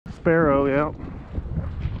sparrow, yeah.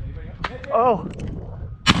 Oh!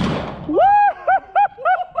 Woo!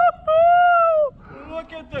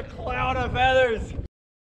 Look at the cloud of feathers!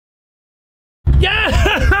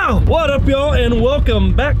 Yeah! What up, y'all, and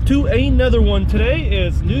welcome back to another one. Today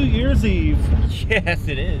is New Year's Eve. Yes,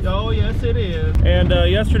 it is. Oh, yes, it is. And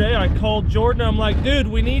yesterday I called Jordan. I'm like, dude,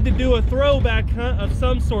 we need to do a throwback hunt of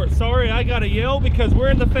some sort. Sorry, I gotta yell because we're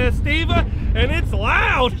in the Festiva and it's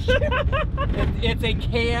loud. It's a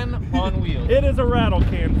can on wheels. It is a rattle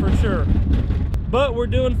can for sure. But we're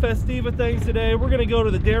doing Festiva things today. We're gonna go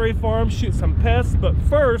to the dairy farm, shoot some pests. But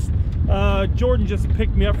first, Jordan just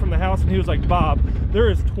picked me up from the house and he was like, Bob, there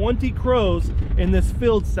is 20 crows in this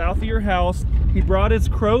field south of your house. He brought his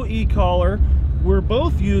crow e-collar. We're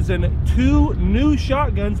both using 2 new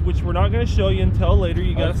shotguns, which we're not going to show you until later.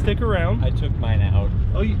 You got to stick around. I took mine out.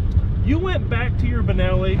 Oh, you went back to your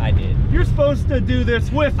Benelli. I did. You're supposed to do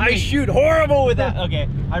this with me. I shoot horrible with that. Okay,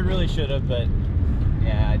 I really should have, but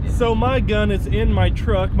yeah, I did. So my gun is in my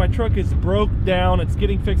truck. My truck is broke down. It's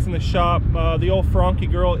getting fixed in the shop. The old Franchi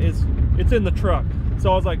girl it's in the truck.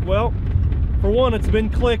 So I was like, well, for one, it's been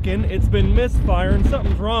clicking. It's been misfiring.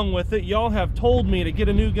 Something's wrong with it. Y'all have told me to get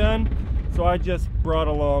a new gun. So I just brought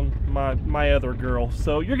along my other girl.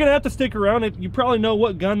 So you're gonna have to stick around. You probably know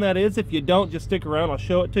what gun that is. If you don't, just stick around, I'll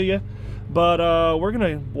show it to you. But we're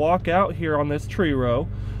gonna walk out here on this tree row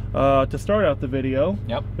to start out the video.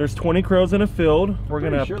 Yep. There's 20 crows in a field. We're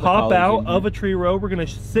gonna pop out of a tree row. We're gonna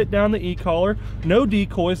sit down the e-collar. No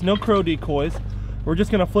decoys, no crow decoys. We're just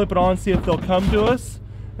gonna flip it on, see if they'll come to us,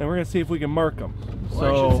 and we're gonna see if we can mark them. Well, So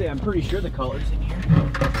I should say, I'm pretty sure the collar's in here.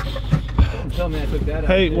 Tell me I took that out.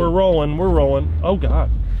 Hey, we're rolling, we're rolling. Oh God.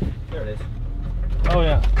 There it is. Oh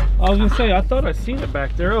yeah. I was gonna say, I thought I seen it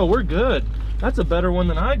back there. Oh, we're good. That's a better one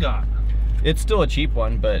than I got. It's still a cheap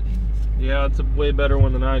one, but Yeah, it's a way better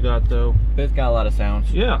one than I got though. it's got a lot of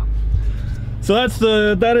sounds. Yeah. So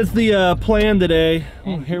that is the plan today.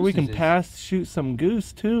 Oh, here we can shoot some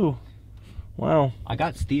goose too. Wow. I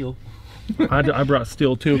got steel. I brought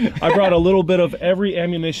steel too. I brought a little bit of every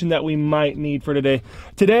ammunition that we might need for today.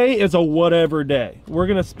 Today is a whatever day. We're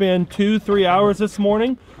gonna spend 2-3 hours this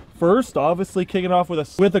morning. First, obviously kicking off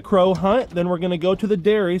with a crow hunt. Then we're gonna go to the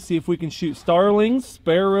dairy, see if we can shoot starlings,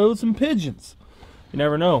 sparrows, and pigeons. You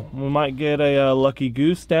never know. We might get a lucky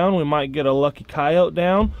goose down. We might get a lucky coyote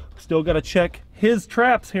down. Still gotta check his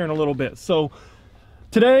traps here in a little bit. So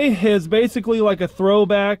today is basically like a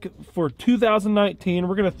throwback for 2019.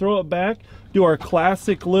 We're gonna throw it back, do our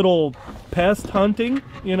classic little pest hunting,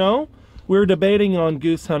 you know? We were debating on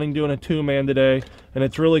goose hunting, doing a 2-man today, and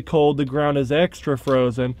it's really cold, the ground is extra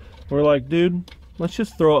frozen. We're like, dude, let's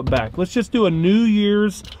just throw it back. Let's just do a New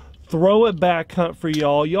Year's throw it back hunt for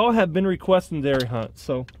y'all. Y'all have been requesting dairy hunts,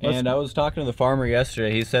 so. And I was talking to the farmer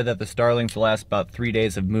yesterday. He said that the starlings the last about 3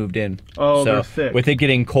 days have moved in. Oh, so they're thick. With it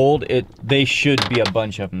getting cold, they should be a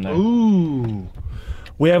bunch of them there. Ooh.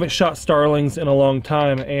 We haven't shot starlings in a long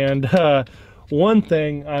time, and one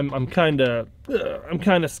thing I'm kind of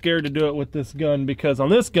scared to do it with this gun, because on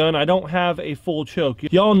this gun I don't have a full choke.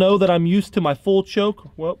 Y'all know that I'm used to my full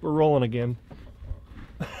choke. Well, we're rolling again.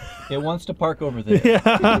 It wants to park over there.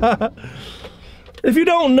 Yeah. If you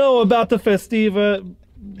don't know about the Festiva,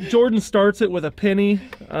 Jordan starts it with a penny.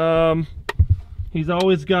 He's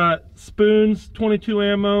always got spoons, 22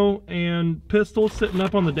 ammo, and pistols sitting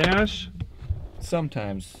up on the dash.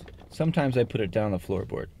 Sometimes I put it down on the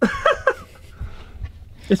floorboard.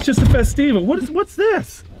 It's just a Festiva. What's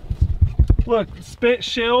this? Look, spent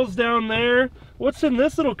shells down there. What's in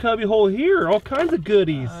this little cubby hole here? All kinds of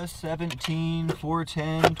goodies. 17,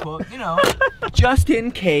 410, 12, you know, just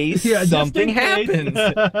in case something happens.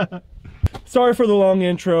 Sorry for the long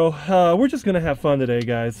intro. We're just gonna have fun today,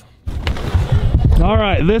 guys. All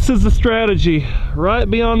right, this is the strategy. Right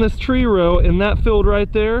beyond this tree row, in that field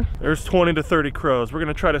right there, there's 20 to 30 crows. We're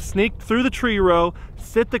gonna try to sneak through the tree row,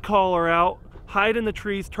 sit the collar out, hide in the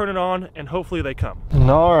trees, turn it on, and hopefully they come.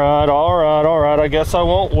 All right, I guess I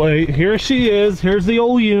won't wait. Here she is. Here's the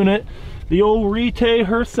old unit, the old Rite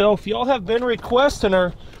herself. Y'all have been requesting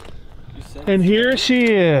her, and here she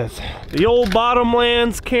is. The old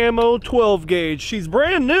Bottomlands Camo 12 gauge. She's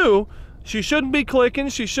brand new. She shouldn't be clicking,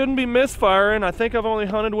 she shouldn't be misfiring. I think I've only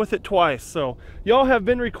hunted with it twice. So y'all have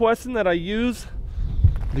been requesting that I use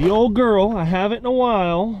the old girl. I haven't in a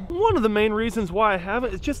while. One of the main reasons why I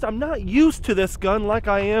haven't is just I'm not used to this gun like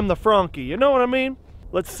I am the Franchi. You know what I mean?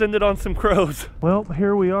 Let's send it on some crows. Well,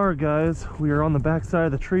 here we are, guys. We are on the back side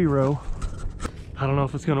of the tree row. I don't know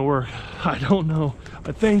if it's gonna work. I don't know.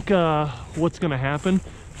 I think what's gonna happen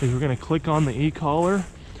is we're gonna click on the e-collar.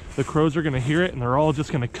 The crows are gonna hear it and they're all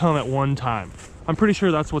just gonna come at one time. I'm pretty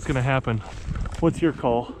sure that's what's gonna happen. What's your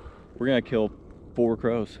call? We're gonna kill 4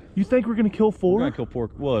 crows. You think we're gonna kill 4? We're gonna kill 4.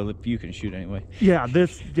 Well, if you can shoot anyway. Yeah,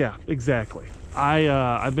 yeah, exactly.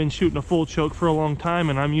 I've been shooting a full choke for a long time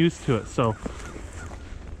and I'm used to it, so.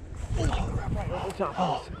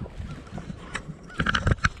 Oh.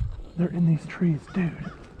 They're in these trees, dude.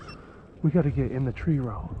 We got to get in the tree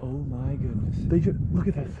row. Oh my goodness. They just look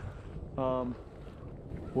at this.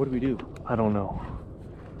 What do we do? I don't know.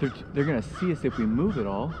 They're gonna see us if we move at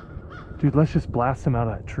all. Dude, let's just blast them out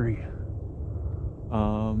of that tree.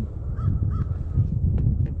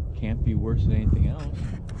 Can't be worse than anything else.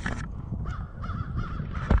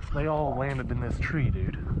 They all landed in this tree,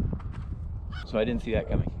 dude. So I didn't see that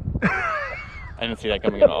coming. I didn't see that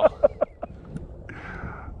coming at all.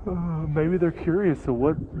 Maybe they're curious of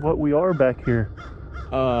what we are back here.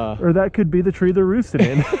 Or that could be the tree they're roosted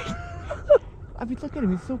in. I mean, look at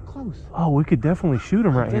him, he's so close. Oh, we could definitely shoot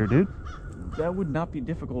him right here, dude. That would not be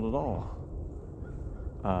difficult at all.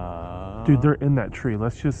 Dude, they're in that tree.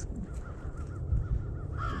 Let's just...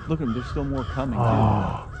 Look at them, there's still more coming,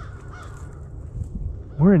 oh.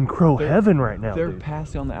 We're in crow heaven right now, They're dude.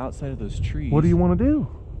 passing on the outside of those trees. What do you want to do?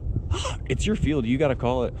 It's your field, you gotta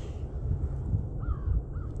call it.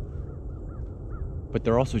 But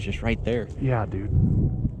they're also just right there. Yeah, dude.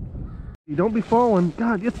 You don't be falling.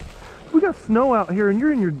 God, we got snow out here and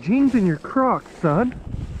you're in your jeans and your Crocs, son.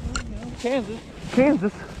 Kansas.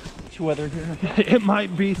 Kansas. It's weather here. It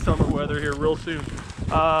might be summer weather here real soon.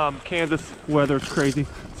 Kansas weather's crazy.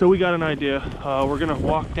 So we got an idea. We're gonna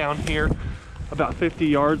walk down here about 50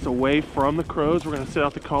 yards away from the crows. We're gonna sit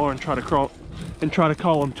out the collar and try to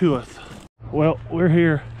call them to us. Well, we're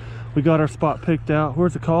here. We got our spot picked out.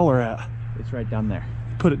 Where's the collar at? It's right down there.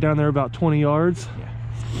 Put it down there about 20 yards. Yeah.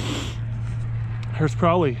 There's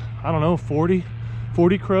probably, I don't know, 40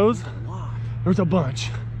 crows. There's a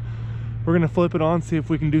bunch. We're gonna flip it on, see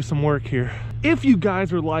if we can do some work here. If you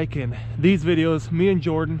guys are liking these videos, me and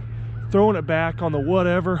Jordan throwing it back on the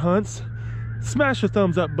whatever hunts, smash the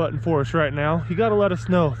thumbs up button for us right now. You gotta let us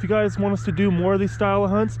know. If you guys want us to do more of these style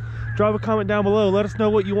of hunts, drop a comment down below. Let us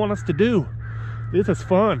know what you want us to do. This is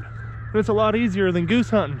fun. And it's a lot easier than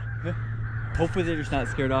goose hunting. Yeah. Hopefully they're just not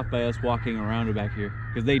scared off by us walking around back here,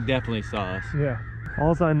 because they definitely saw us. Yeah.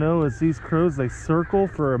 All I know is these crows, they circle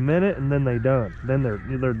for a minute and then they're done,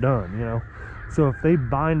 you know. So if they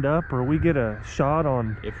bind up or we get a shot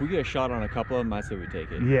on... If we get a shot on a couple of them, I say we take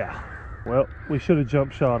it. Yeah. Well, we should have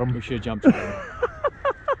jump shot them. We should have jumped shot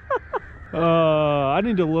them. I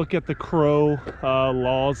need to look at the crow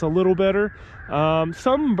laws a little better.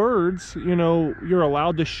 Some birds, you know, you're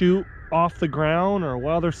allowed to shoot off the ground or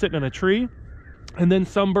while they're sitting in a tree. And then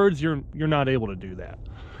some birds, you're not able to do that.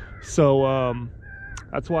 So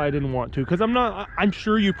that's why I didn't want to, because I'm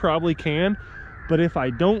sure you probably can, but if I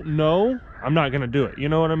don't know, I'm not gonna do it. You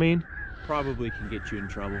know what I mean? Probably can get you in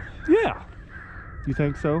trouble. Yeah. You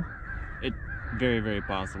think so? It's very, very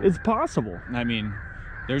possible. It's possible. I mean,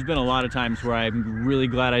 there's been a lot of times where I'm really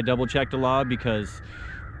glad I double checked a law because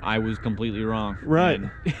I was completely wrong. Right.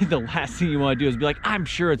 And the last thing you want to do is be like, I'm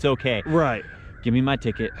sure it's okay. Right. Give me my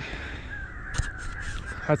ticket.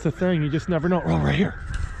 That's the thing, you just never know. Oh, right here.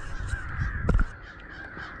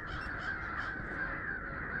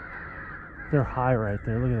 They're high right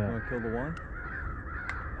there. Look at that. Want to kill the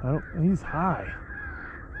one? He's high.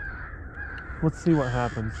 Let's see what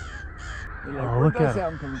happens. Like, oh, look at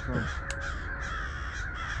sound coming from?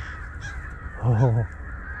 Oh.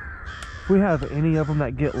 If we have any of them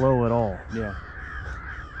that get low at all. Yeah.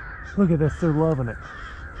 Look at this, they're loving it.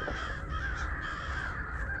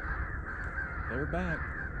 They're back.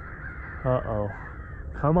 Uh-oh.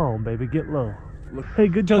 Come on, baby, get low. Look, hey,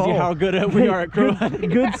 good tells call. you how good we are at crow hunting.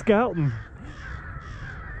 Good scouting.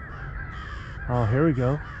 Oh, here we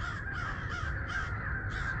go.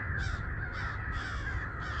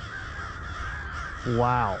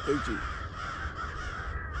 Wow.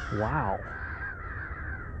 Wow.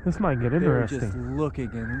 This might get interesting. They're just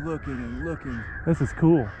looking and looking and looking. This is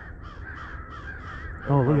cool.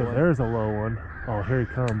 Oh, look at, there's a low one. Oh, here he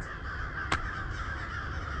comes.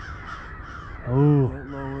 Oh,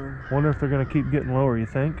 lower. Wonder if they're gonna keep getting lower, you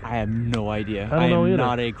think? I have no idea. I don't know either. am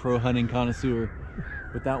not a crow hunting connoisseur,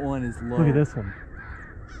 but that one is low. Look at this one.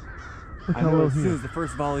 Look I how know low as he soon is. as the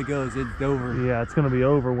first volley goes, it's over. Yeah, it's gonna be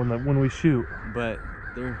over when we shoot. But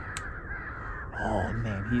they're... Oh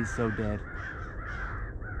man, he's so dead.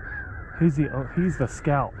 He's the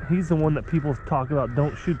scout. He's the one that people talk about.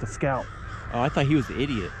 Don't shoot the scout. Oh, I thought he was the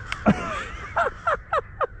idiot.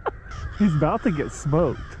 He's about to get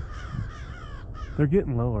smoked. They're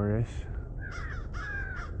getting lower-ish.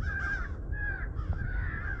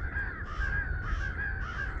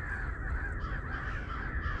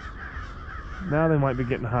 Now they might be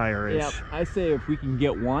getting higher-ish. Yeah, I say if we can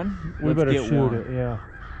get one, we better shoot it, yeah.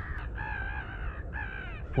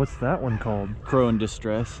 What's that one called? Crow in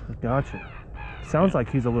distress. Gotcha. Sounds like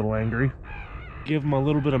he's a little angry. Give him a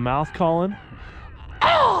little bit of mouth calling.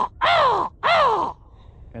 Ow! Ow! Ow!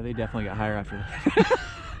 Yeah, they definitely got higher after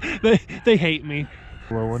that. they hate me.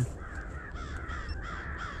 Blowing.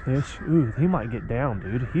 Fish. Ooh, he might get down,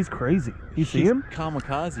 dude. He's crazy. You see him?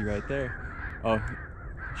 Kamikaze right there. Oh,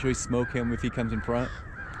 should we smoke him if he comes in front?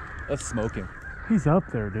 Let's smoke him. He's up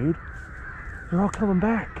there, dude. They're all coming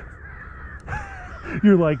back.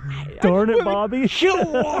 You're like, darn it, Bobby. Kill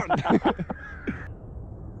one!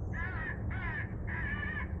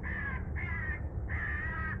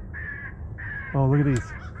 Oh, look at these.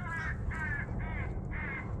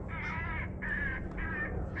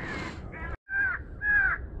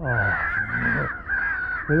 Oh,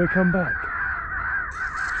 here they come back.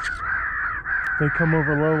 They come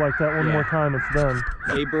over low like that one more time, it's done.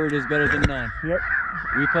 A bird is better than none. Yep.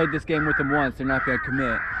 We played this game with them once. They're not going to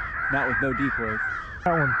commit. Not with no decoys.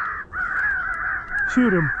 That one.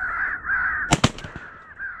 Shoot him.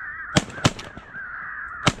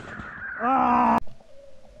 Ah!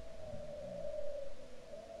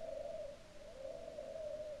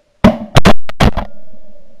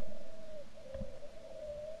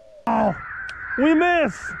 Oh, we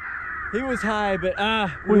missed. He was high, but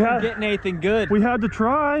we weren't getting anything good. We had to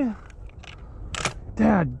try.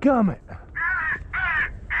 Dadgummit.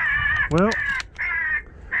 Well,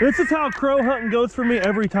 this is how crow hunting goes for me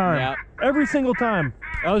every time. Yeah. Every single time.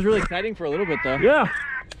 That was really exciting for a little bit, though. Yeah,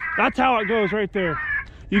 that's how it goes right there.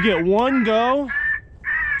 You get one go.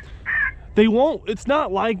 They won't. It's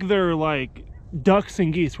not like they're like ducks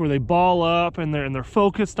and geese where they ball up and they're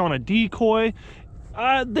focused on a decoy.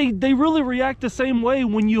 They really react the same way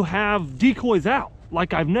when you have decoys out.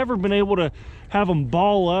 Like, I've never been able to have them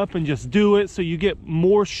ball up and just do it so you get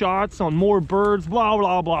more shots on more birds, blah,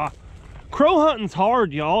 blah, blah. Crow hunting's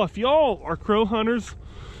hard, y'all. If y'all are crow hunters,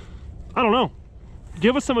 I don't know.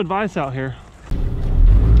 Give us some advice out here.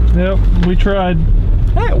 Yep, we tried.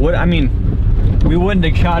 Hey, I mean, we wouldn't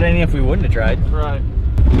have shot any if we wouldn't have tried. Right.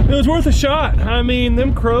 It was worth a shot. I mean,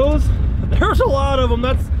 them crows, there's a lot of them.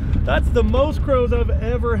 That's the most crows I've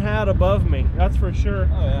ever had above me. That's for sure.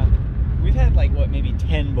 Oh, yeah. We've had like, what, maybe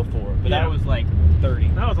 10 before, but that was like 30.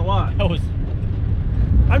 That was a lot. That was...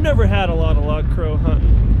 I've never had a lot of luck crow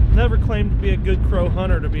hunting. Never claimed to be a good crow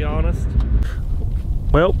hunter, to be honest.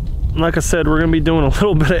 Well, like I said, we're gonna be doing a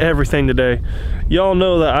little bit of everything today. Y'all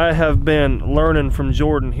know that I have been learning from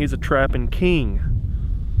Jordan. He's a trapping king.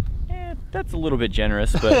 Yeah, that's a little bit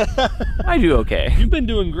generous, but I do okay. You've been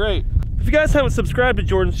doing great. If you guys haven't subscribed to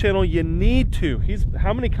Jordan's channel, you need to.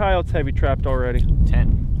 How many coyotes have you trapped already?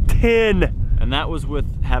 10. 10. And that was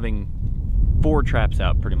with having 4 traps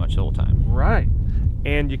out pretty much the whole time. Right.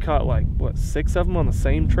 And you caught like, what, 6 of them on the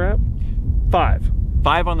same trap? 5.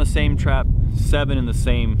 5 on the same trap, 7 in the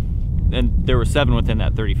same, and there were 7 within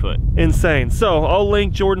that 30 foot. Insane. So I'll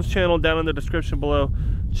link Jordan's channel down in the description below.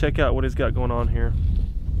 Check out what he's got going on here.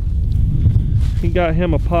 He got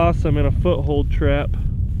him a possum in a foothold trap.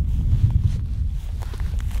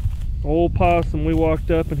 Old possum, we walked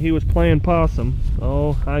up and he was playing possum.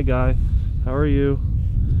 Oh, hi guy. How are you?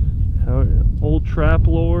 Old Trap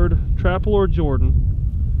Lord Jordan.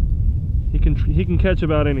 He can catch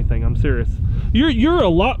about anything, I'm serious. You're a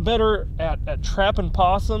lot better at trapping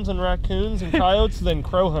possums and raccoons and coyotes than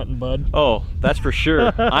crow hunting, bud. Oh, that's for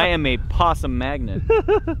sure. I am a possum magnet.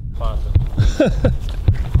 Possum.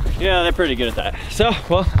 Yeah, they're pretty good at that. So,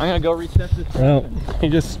 well, I'm gonna go reset this. Well,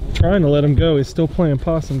 he's just trying to let him go. He's still playing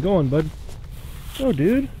possum. Go on, bud. Oh,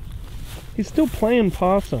 dude. He's still playing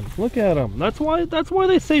possum. Look at him. That's why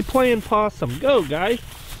they say playing possum. Go, guy.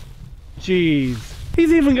 Jeez.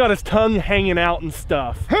 He's even got his tongue hanging out and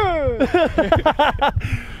stuff.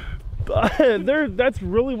 That's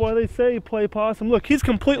really why they say play possum. Look, he's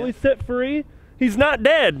completely set free. He's not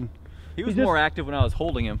dead. He was more active when I was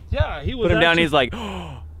holding him. Yeah, he was. Put him down, he's like,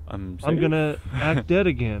 oh, I'm gonna act dead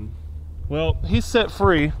again. Well, he's set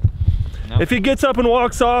free. Nope. If he gets up and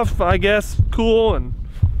walks off, I guess, cool, and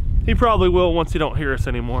he probably will once he don't hear us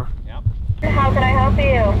anymore. Yep. How can I help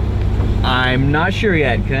you? I'm not sure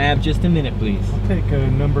yet. Can I have just a minute, please? I'll take a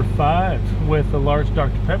number 5 with a large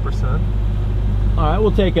Dr. Pepper, son. All right,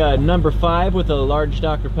 we'll take a number 5 with a large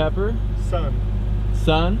Dr. Pepper.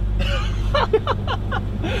 Son.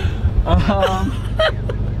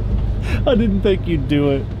 I didn't think you'd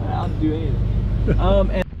do it. I'll do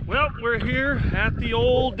anything. Well, we're here at the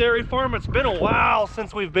old dairy farm. It's been a while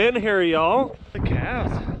since we've been here, y'all. The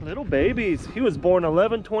calves, little babies. He was born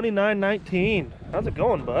 11/29/19. How's it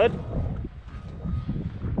going, bud?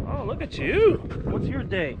 Oh, Oh, look at you. What's your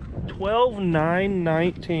date?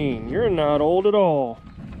 12/9/19. You're not old at all.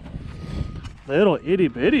 Little itty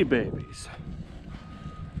bitty babies.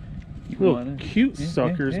 Little cute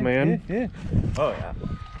suckers, man. Oh yeah.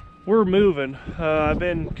 We're moving. I've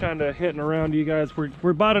been kind of hitting around you guys.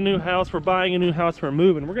 We're bought a new house. We're buying a new house. We're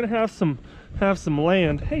moving. We're gonna have some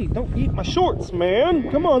land. Hey, don't eat my shorts,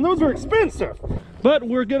 man. Come on, those are expensive. But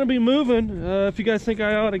we're gonna be moving. If you guys think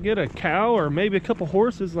I ought to get a cow or maybe a couple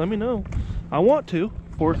horses, let me know. I want to.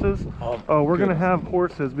 Horses? Oh, we're gonna have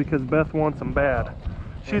horses because Beth wants them bad.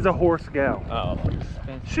 She's a horse gal. Oh.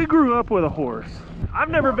 She grew up with a horse. I've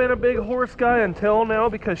never been a big horse guy until now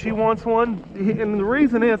because she wants one. And the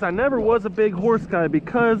reason is I never was a big horse guy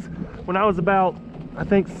because when I was about, I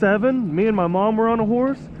think 7, me and my mom were on a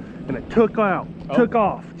horse and it took off.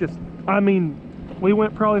 Just, I mean, we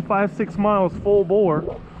went probably 5-6 miles full bore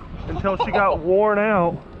until she got worn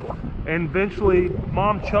out. And eventually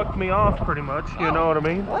mom chucked me off pretty much, you know what I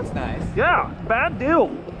mean? That's nice. Yeah, bad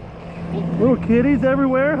deal. Little kitties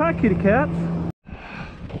everywhere. Hi, kitty cats.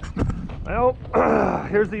 Well,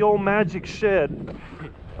 here's the old magic shed.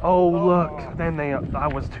 Oh, look. Then I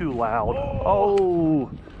was too loud.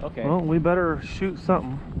 Oh. Okay. Well, we better shoot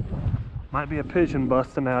something. Might be a pigeon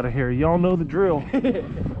busting out of here. Y'all know the drill.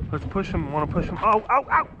 Let's push him. Want to push him? Oh, ow,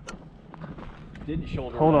 ow. Didn't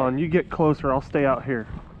shoulder. Hold on. You get closer. I'll stay out here.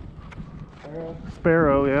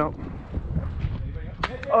 Sparrow, yeah.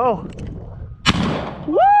 Oh.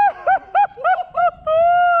 Woo!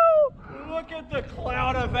 Look at the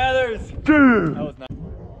cloud of feathers. Dude. That was nice.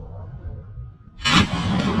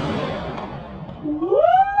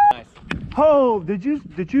 Nice. Oh, did you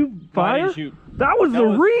fire? I didn't shoot. That was the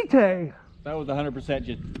rete. That was 100%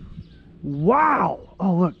 just. Wow.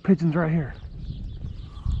 Oh, look, pigeons right here.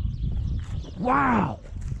 Wow.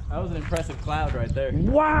 That was an impressive cloud right there.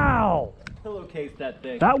 Wow. Pillowcase that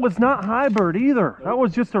thing. That was not hybrid either. That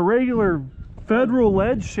was just a regular federal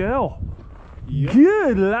lead shell. Yep.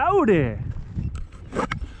 Good lordy.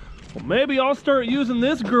 Well, maybe I'll start using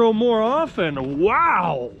this girl more often.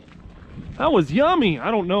 Wow. That was yummy.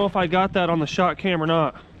 I don't know if I got that on the shot cam or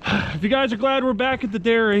not. If you guys are glad we're back at the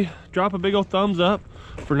dairy, drop a big old thumbs up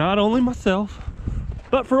for not only myself,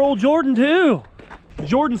 but for old Jordan too.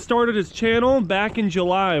 Jordan started his channel back in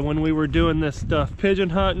July when we were doing this stuff,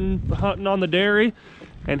 pigeon hunting on the dairy,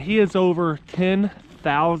 and he is over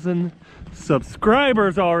 10,000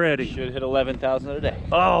 subscribers already. Should hit 11,000 a day.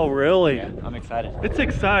 Oh, really? Yeah, I'm excited. It's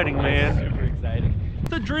exciting, man. Super exciting.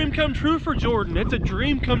 It's a dream come true for Jordan. It's a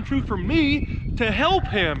dream come true for me to help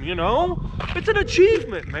him, you know? It's an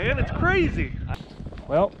achievement, man. It's crazy.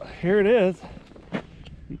 Well, here it is.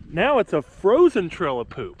 Now it's a frozen trail of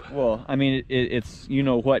poop. Well, I mean, it's you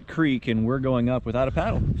know what creek, and we're going up without a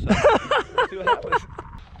paddle. So let's see what happens.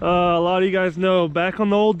 A lot of you guys know, back on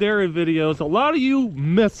the old dairy videos, a lot of you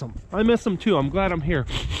miss them. I miss them too. I'm glad I'm here.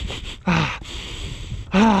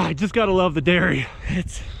 I just gotta love the dairy.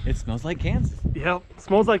 It smells like Kansas. Yep,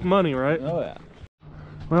 smells like money, right? Oh yeah.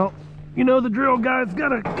 Well, you know the drill, guys.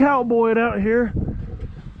 Got a cowboy out here.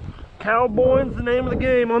 Cowboying's the name of the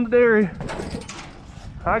game on the dairy.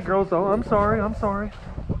 Hi, girls. Oh, I'm sorry.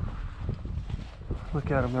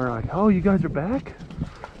 Look at them. They're like, oh, you guys are back?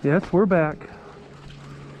 Yes, we're back.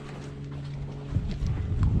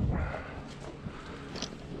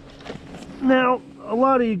 Now, a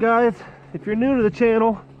lot of you guys, if you're new to the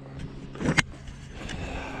channel,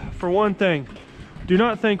 for one thing, do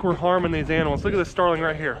not think we're harming these animals. Look at this starling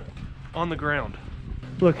right here on the ground.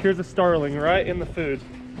 Look, here's a starling right in the food.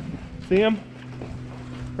 See him?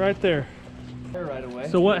 Right there. Right away.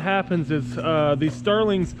 So what happens is these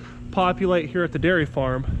starlings populate here at the dairy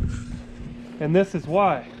farm, and this is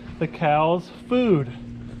why. The cow's food.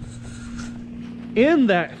 In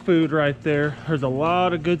that food right there, there's a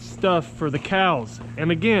lot of good stuff for the cows. And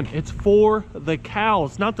again, it's for the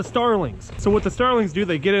cows, not the starlings. So what the starlings do,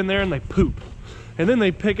 they get in there and they poop. And then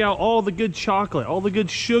they pick out all the good chocolate, all the good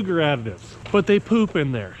sugar additives. But they poop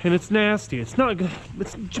in there, and it's nasty. It's not good.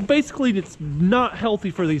 It's basically, it's not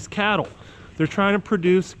healthy for these cattle. They're trying to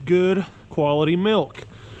produce good quality milk.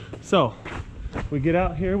 So we get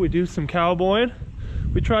out here, we do some cowboying.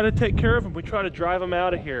 We try to take care of them. We try to drive them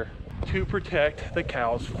out of here to protect the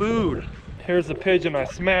cow's food. Here's the pigeon I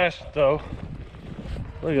smashed though.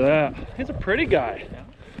 Look at that. He's a pretty guy.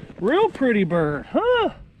 Real pretty bird, huh?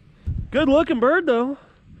 Good looking bird though.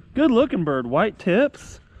 Good looking bird. White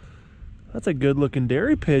tips. That's a good looking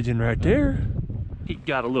dairy pigeon right there. He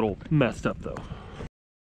got a little messed up though.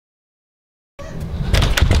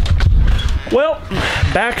 Well,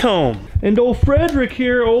 back home. And old Frederick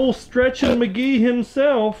here, old Stretchin' McGee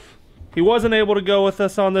himself, he wasn't able to go with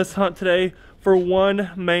us on this hunt today for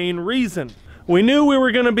one main reason. We knew we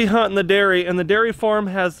were gonna be hunting the dairy, and the dairy farm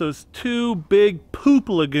has those two big poop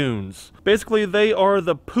lagoons. Basically, they are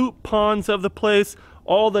the poop ponds of the place.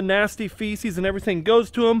 All the nasty feces and everything goes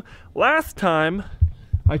to them. Last time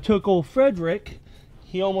I took old Frederick,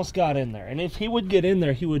 he almost got in there. And if he would get in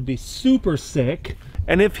there, he would be super sick.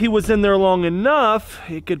 And if he was in there long enough,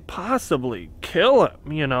 it could possibly kill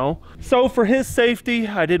him, you know? So for his safety,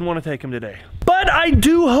 I didn't want to take him today. But I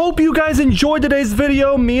do hope you guys enjoyed today's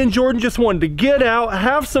video. Me and Jordan just wanted to get out,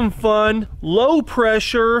 have some fun, low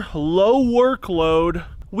pressure, low workload.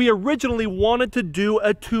 We originally wanted to do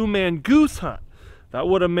a 2-man goose hunt. That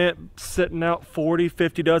would have meant sitting out 40,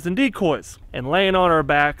 50 dozen decoys and laying on our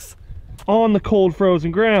backs on the cold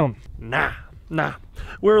frozen ground. Nah.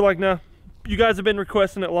 We were like, nah, you guys have been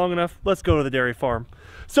requesting it long enough. Let's go to the dairy farm.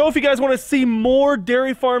 So if you guys want to see more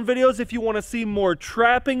dairy farm videos, if you want to see more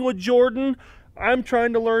trapping with Jordan, I'm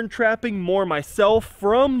trying to learn trapping more myself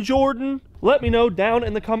from Jordan. Let me know down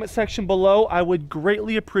in the comment section below. I would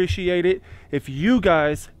greatly appreciate it if you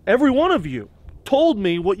guys, every one of you, told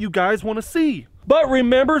me what you guys want to see. But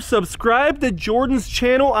remember, subscribe to Jordan's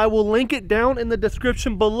channel. I will link it down in the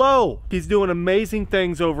description below. He's doing amazing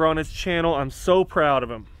things over on his channel. I'm so proud of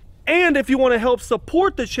him. And if you want to help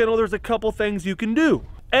support the channel, there's a couple things you can do.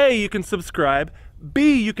 A, you can subscribe.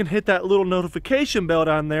 B, you can hit that little notification bell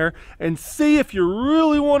down there. And C, if you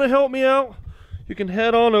really want to help me out, you can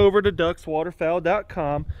head on over to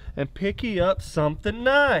duxwaterfowl.com and pick you up something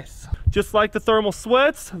nice. Just like the thermal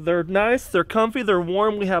sweats, they're nice, they're comfy, they're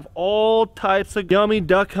warm. We have all types of yummy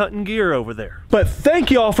duck hunting gear over there. But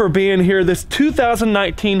thank you all for being here. This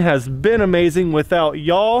 2019 has been amazing. Without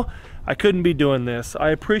y'all, I couldn't be doing this. I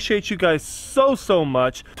appreciate you guys so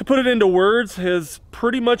much. To put it into words is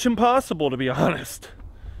pretty much impossible, to be honest.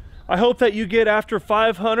 I hope that you get after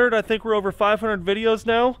 500. I think we're over 500 videos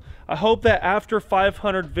now. I hope that after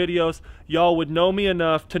 500 videos, y'all would know me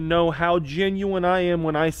enough to know how genuine I am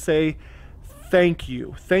when I say thank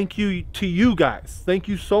you. Thank you to you guys. Thank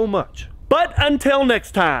you so much. But until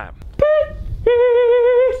next time.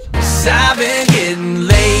 Peace. I've been getting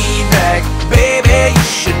laid back, baby, you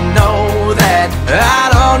should know that I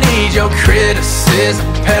don't need your criticism,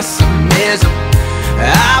 pessimism.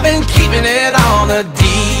 I've been keeping it on the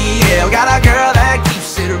DL, got a girl that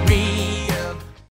keeps it real.